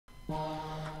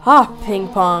Ping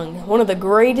pong, one of the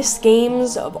greatest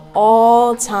games of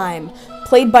all time,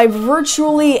 played by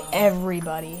virtually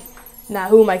everybody. Now,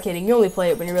 who am I kidding? You only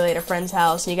play it when you're really at a friend's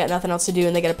house and you got nothing else to do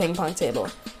and they got a ping pong table.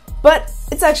 But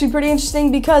it's actually pretty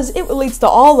interesting because it relates to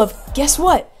all of, guess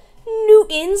what?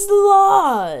 Newton's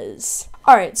laws.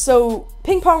 Alright, so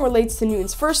ping pong relates to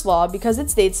Newton's first law because it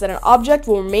states that an object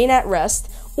will remain at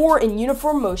rest or in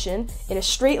uniform motion in a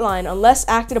straight line unless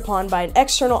acted upon by an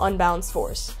external unbalanced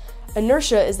force.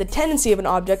 Inertia is the tendency of an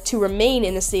object to remain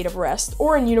in a state of rest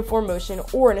or in uniform motion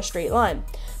or in a straight line.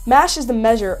 Mass is the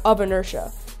measure of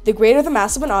inertia. The greater the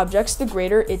mass of an object, the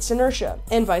greater its inertia,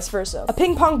 and vice versa. A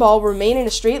ping pong ball will remain in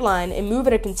a straight line and move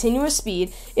at a continuous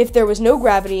speed if there was no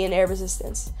gravity and air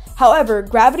resistance. However,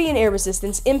 gravity and air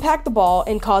resistance impact the ball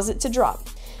and cause it to drop.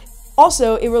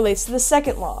 Also, it relates to the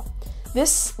second law.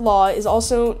 This law is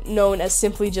also known as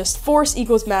simply just force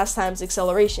equals mass times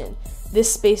acceleration.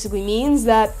 This basically means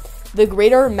that the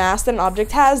greater mass that an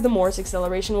object has, the more its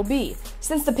acceleration will be.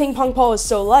 Since the ping pong ball is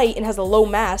so light and has a low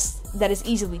mass that is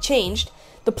easily changed,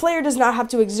 the player does not have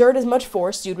to exert as much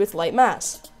force due to its light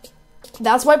mass.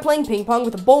 That's why playing ping pong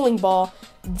with a bowling ball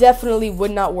definitely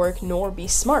would not work nor be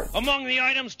smart. Among the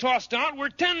items tossed out were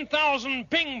 10,000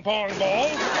 ping pong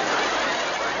balls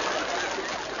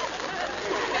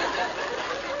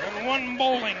and one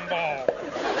bowling ball.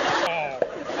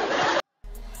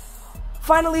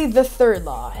 Finally, the third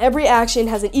law. Every action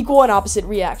has an equal and opposite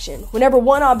reaction. Whenever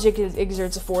one object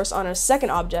exerts a force on a second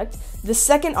object, the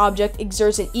second object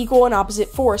exerts an equal and opposite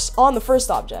force on the first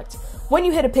object. When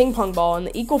you hit a ping pong ball and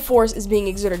the equal force is being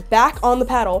exerted back on the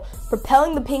paddle,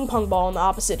 propelling the ping pong ball in the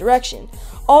opposite direction.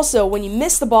 Also, when you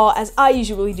miss the ball, as I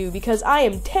usually do because I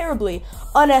am terribly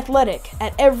unathletic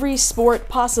at every sport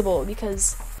possible,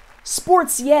 because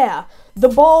sports, yeah, the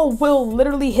ball will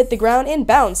literally hit the ground and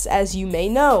bounce, as you may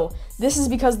know. This is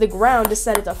because the ground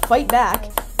decided to fight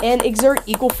back and exert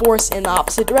equal force in the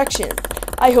opposite direction.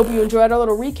 I hope you enjoyed our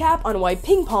little recap on why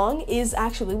ping pong is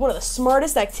actually one of the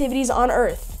smartest activities on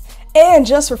Earth. And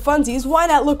just for funsies, why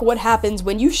not look what happens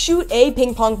when you shoot a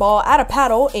ping pong ball at a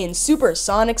paddle in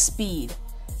supersonic speed?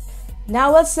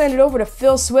 Now let's send it over to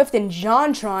Phil Swift and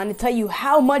JonTron to tell you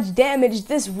how much damage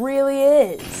this really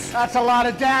is. That's a lot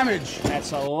of damage.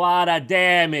 That's a lot of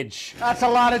damage. That's a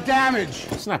lot of damage.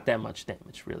 It's not that much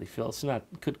damage, really, Phil. It's not.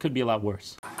 Could be a lot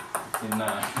worse.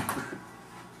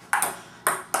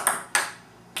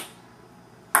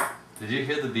 Did you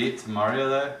hear the beat to Mario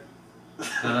there?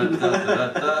 Da, da, da,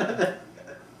 da, da, da.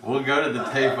 We'll go to the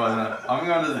tape on that. I'm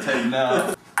going to the tape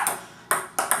now.